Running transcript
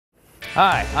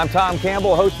Hi, I'm Tom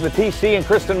Campbell, host of the TC and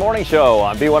Kristen Morning Show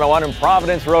on B101 in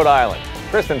Providence, Rhode Island.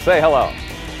 Kristen, say hello.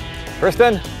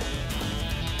 Kristen?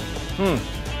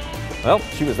 Well,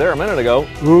 she was there a minute ago.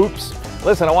 Oops.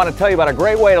 Listen, I want to tell you about a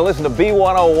great way to listen to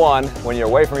B101 when you're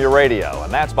away from your radio,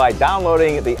 and that's by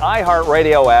downloading the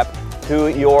Iheartradio app to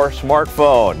your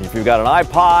smartphone. If you've got an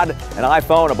iPod, an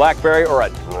iPhone, a BlackBerry, or a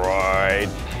Droid,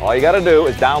 all you got to do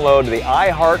is download the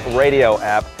Iheartradio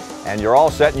app, and you're all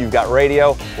set, and you've got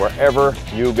radio wherever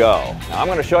you go. Now, I'm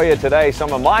going to show you today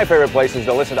some of my favorite places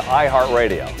to listen to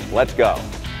Iheartradio. Let's go.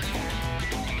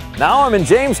 Now I'm in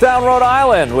Jamestown, Rhode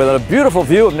Island, with a beautiful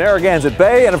view of Narragansett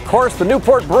Bay and, of course, the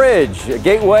Newport Bridge, a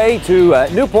gateway to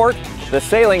Newport, the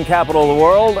sailing capital of the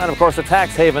world, and, of course, a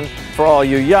tax haven for all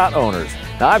you yacht owners.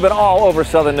 Now, I've been all over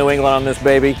southern New England on this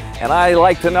baby, and I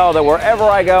like to know that wherever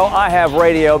I go, I have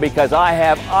radio because I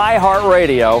have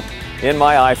Iheartradio in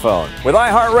my iPhone. With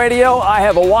Iheartradio, I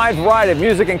have a wide variety of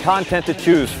music and content to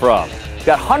choose from. You've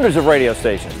got hundreds of radio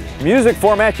stations, music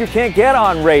formats you can't get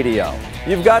on radio.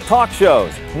 You've got talk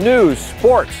shows, news,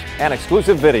 sports, and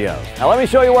exclusive videos. Now let me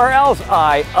show you where else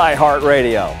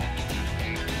Iheartradio.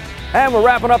 And we're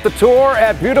wrapping up the tour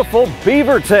at beautiful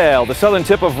Beavertail, the southern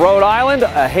tip of Rhode Island,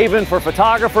 a haven for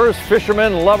photographers,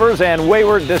 fishermen, lovers, and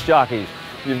wayward disc jockeys.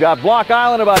 You've got Block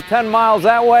Island about 10 miles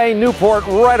that way, Newport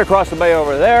right across the bay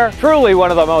over there. Truly one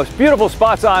of the most beautiful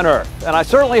spots on earth. And I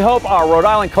certainly hope our Rhode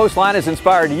Island coastline has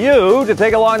inspired you to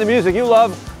take along the music you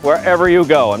love wherever you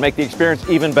go and make the experience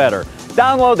even better.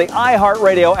 Download the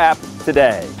Iheartradio app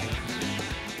today.